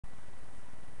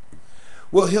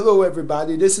Well, hello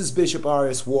everybody. This is Bishop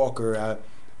R.S. Walker. I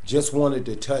just wanted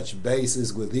to touch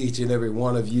bases with each and every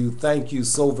one of you. Thank you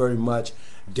so very much,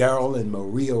 Daryl and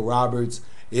Maria Roberts.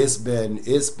 It's been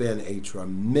a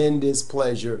tremendous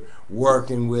pleasure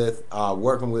working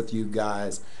with you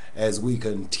guys as we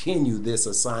continue this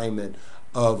assignment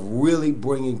of really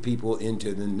bringing people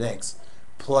into the next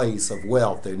place of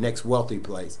wealth, their next wealthy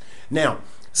place. Now,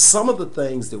 some of the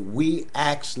things that we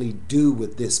actually do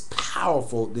with this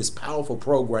powerful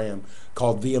program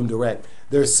called VM Direct,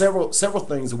 there are several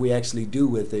things that we actually do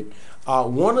with it.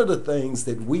 One of the things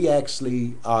that we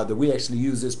actually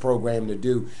use this program to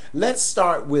do. Let's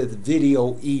start with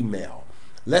video email.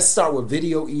 Let's start with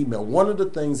video email. One of the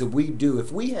things that we do,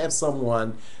 if we have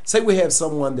someone, say we have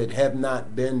someone that have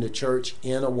not been to church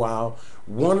in a while,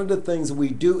 one of the things that we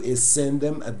do is send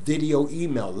them a video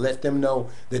email. Let them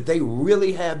know that they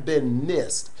really have been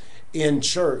missed in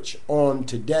church on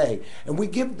today. And we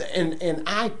give, and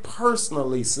I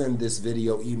personally send this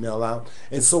video email out.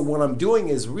 And so what I'm doing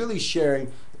is really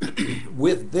sharing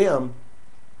with them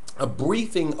a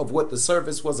briefing of what the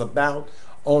service was about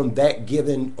on that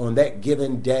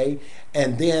given day.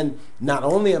 And then not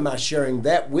only am I sharing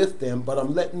that with them, but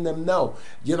I'm letting them know,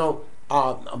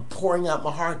 I'm pouring out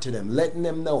my heart to them, letting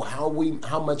them know how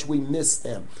much we miss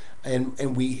them,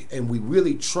 and we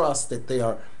really trust that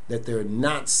they're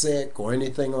not sick or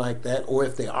anything like that, or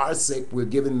if they are sick, we're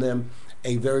giving them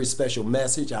a very special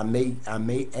message. I may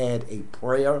add a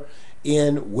prayer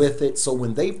in with it, so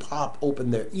when they pop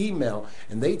open their email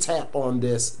and they tap on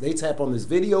this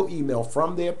video email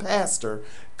from their pastor,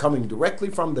 coming directly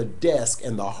from the desk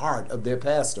and the heart of their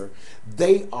pastor,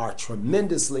 they are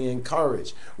tremendously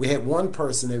encouraged. We had one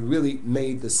person that really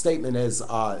made the statement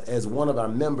as one of our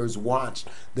members watched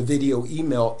the video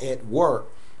email at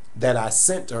work that I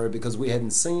sent to her because we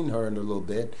hadn't seen her in a little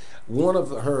bit. One of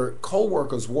her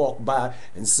co-workers walked by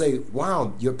and say,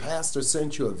 "Wow, your pastor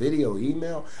sent you a video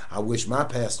email? I wish my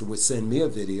pastor would send me a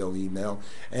video email."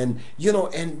 And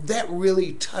and that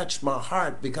really touched my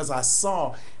heart because I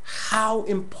saw how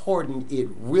important it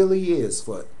really is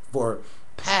for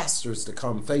pastors to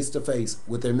come face to face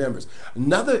with their members.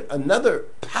 Another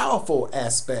powerful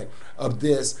aspect of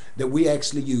this that we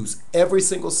actually use every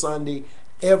single Sunday,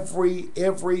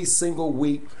 every single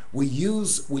week, we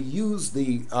use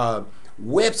the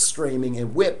web streaming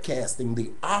and webcasting, the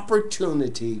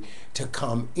opportunity to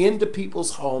come into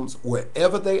people's homes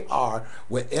wherever they are,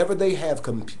 wherever they have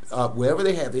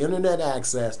internet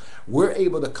access. We're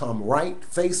able to come right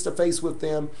face to face with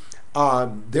them.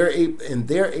 They're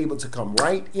able to come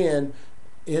right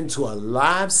into a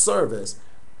live service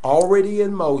already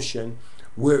in motion,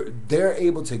 where they're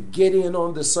able to get in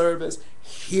on the service,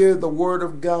 hear the word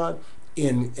of God,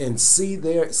 and see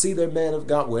their man of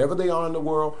God wherever they are in the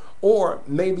world, or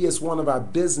maybe it's one of our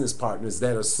business partners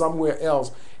that are somewhere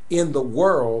else in the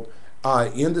world,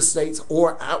 in the States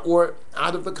or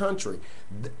out of the country.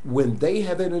 When they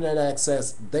have internet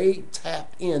access, they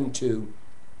tap into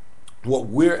what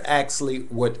we're actually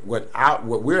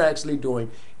doing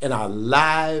in our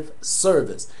live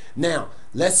service. Now,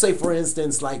 let's say, for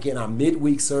instance, like in our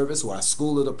midweek service or our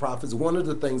School of the Prophets, one of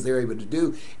the things they're able to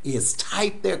do is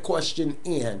type their question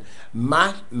in.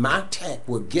 My tech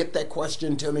will get that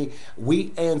question to me.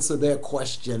 We answer their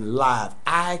question live.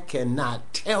 I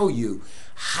cannot tell you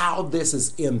how this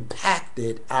has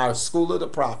impacted our School of the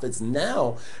Prophets,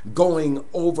 now going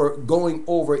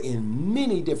over in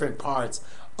many different parts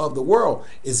of the world.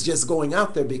 Is just going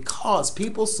out there because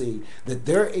people see that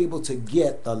they're able to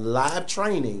get the live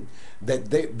training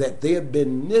that they have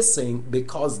been missing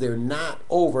because they're not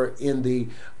over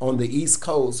on the East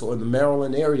Coast or in the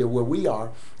Maryland area where we are.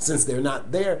 Since they're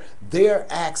not there, they're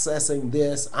accessing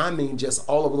this, just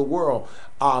all over the world.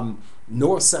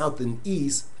 North, south, and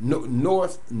east,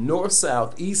 north,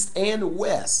 south, east, and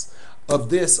west of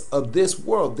this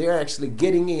world. They're actually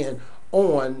getting in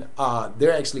on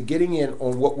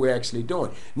what we're actually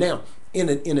doing. Now, in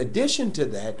addition to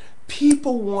that,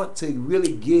 people want to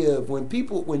really give.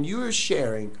 When you're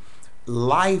sharing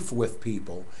life with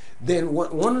people, then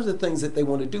one of the things that they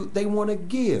want to do, they want to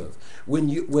give.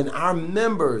 When our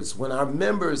members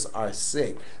are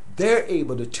sick, they're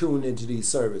able to tune into these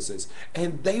services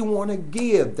and they want to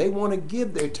give. They want to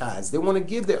give their tithes. They want to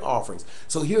give their offerings.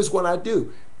 So here's what I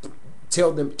do.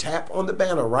 Tell them, tap on the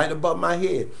banner right above my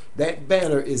head. That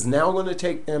banner is now going to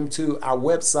take them to our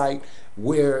website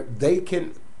where they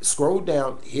can scroll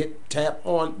down, tap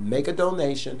on make a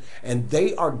donation, and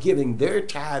they are giving their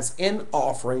tithes and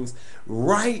offerings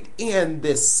right in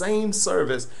this same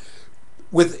service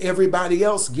with everybody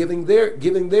else giving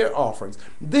their offerings.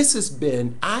 This has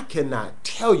been, I cannot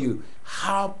tell you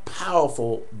how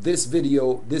powerful this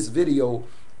video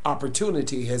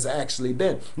opportunity has actually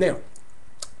been. Now,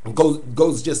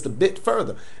 goes just a bit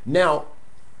further. Now,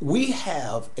 we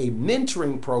have a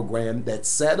mentoring program that's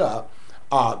set up,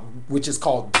 which is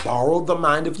called Borrow the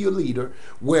Mind of Your Leader,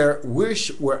 where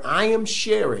I am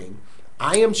sharing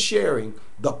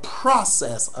the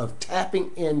process of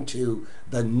tapping into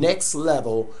the next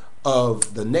level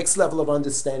of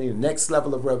understanding, the next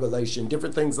level of revelation,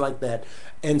 different things like that.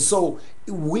 And so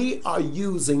we are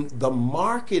using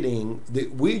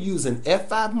we're using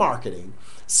F5 marketing,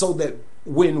 so that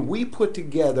when we put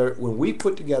together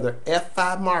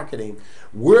F5 marketing,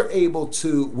 we're able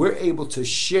to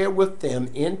share with them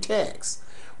in text.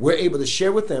 We're able to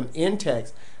share with them in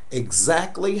text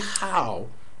exactly how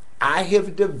I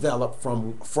have developed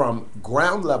from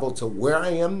ground level to where I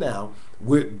am now.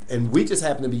 We just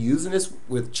happen to be using this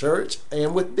with church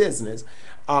and with business.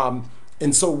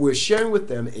 And so we're sharing with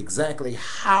them exactly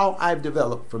how I've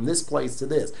developed from this place to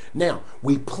this. Now,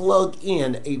 we plug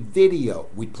in a video.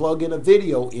 We plug in a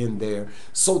video in there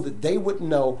so that they would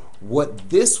know what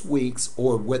this week's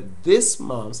or what this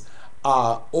month's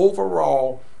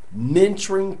overall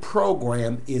mentoring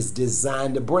program is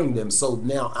designed to bring them. So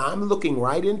now I'm looking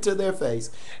right into their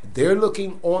face. They're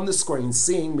looking on the screen,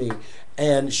 seeing me,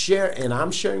 and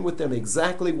I'm sharing with them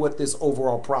exactly what this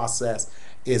overall process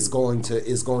is going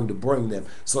to bring them.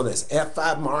 So that's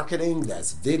F5 marketing,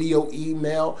 that's video,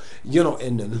 email,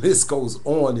 and the list goes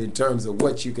on in terms of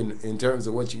what you can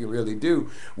really do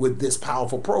with this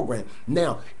powerful program.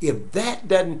 Now, if that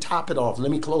doesn't top it off,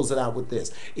 let me close it out with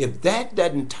this. If that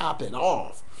doesn't top it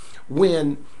off,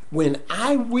 when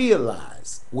I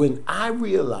realized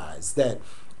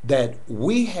that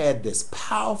we had this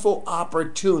powerful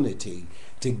opportunity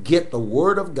to get the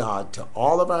word of God to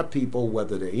all of our people,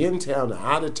 whether they're in town or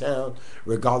out of town,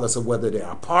 regardless of whether they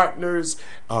are partners,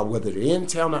 whether they're in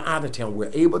town or out of town, we're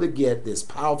able to get this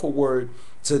powerful word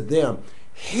to them.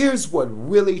 Here's what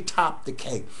really topped the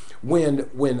cake.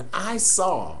 When I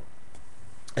saw,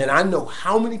 and I know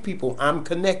how many people I'm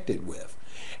connected with,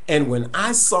 and when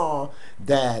I saw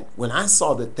that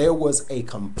there was a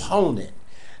component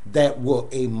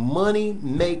a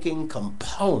money-making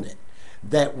component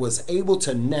that was able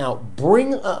to now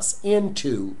bring us in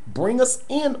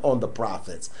on the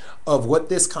profits of what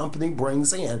this company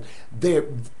brings in.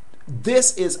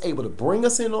 This is able to bring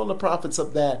us in on the profits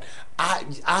of that.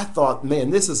 I thought, man,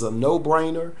 this is a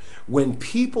no-brainer. When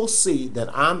people see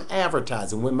that I'm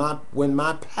advertising, when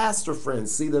my pastor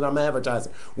friends see that I'm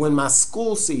advertising, when my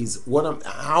school sees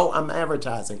how I'm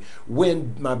advertising,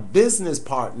 when my business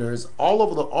partners all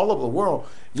over the world,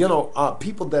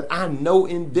 people that I know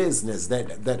in business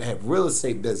that have real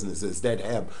estate businesses, that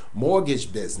have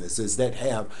mortgage businesses, that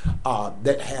have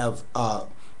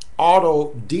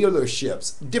auto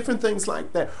dealerships, different things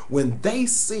like that. When they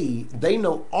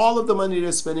know all of the money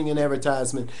they're spending in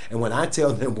advertisement, and when I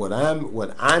tell them what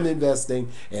I'm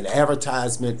investing in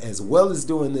advertisement as well as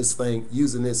doing this thing,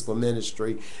 using this for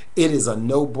ministry, it is a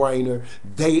no-brainer.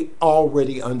 They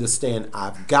already understand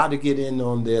I've got to get in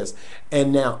on this.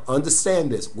 And now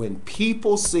understand this, when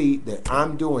people see that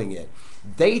I'm doing it,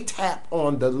 they tap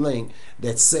on the link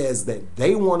that says that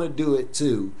they want to do it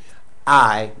too.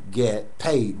 I get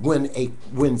paid.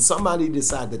 When somebody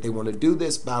decides that they want to do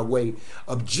this by way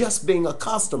of just being a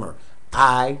customer,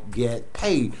 I get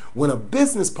paid. When a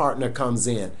business partner comes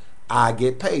in, I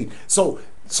get paid. So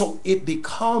it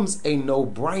becomes a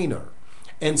no-brainer.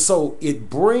 And so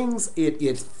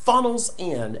it funnels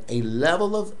in a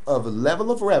level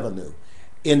of revenue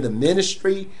in the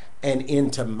ministry and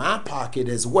into my pocket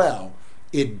as well.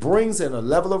 It brings in a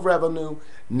level of revenue.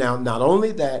 Now, not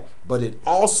only that, but it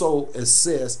also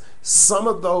assists some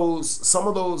of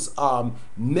those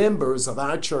members of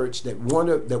our church that want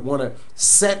to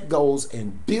set goals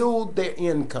and build their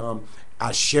income.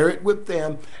 I share it with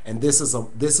them, and this is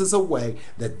a way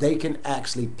that they can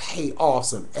actually pay off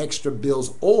some extra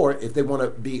bills, or if they want to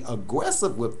be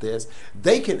aggressive with this,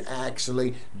 they can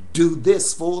actually do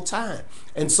this full time.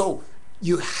 And so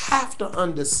you have to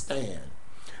understand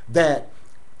that,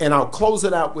 and I'll close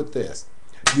it out with this.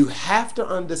 You have to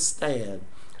understand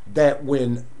that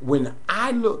when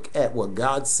I look at what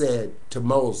God said to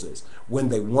Moses, when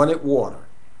they wanted water,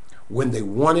 when they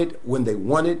wanted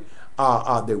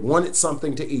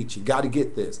something to eat, you got to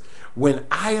get this. When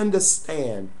I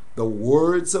understand the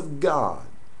words of God,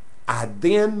 I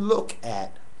then look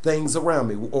at things around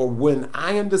me. Or when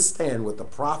I understand what the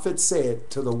prophet said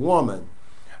to the woman,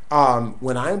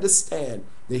 when I understand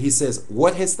that he says,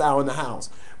 "What hast thou in the house?"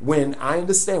 When I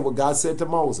understand what God said to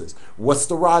Moses, "What's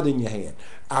the rod in your hand?"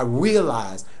 I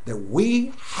realize that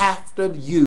we have to use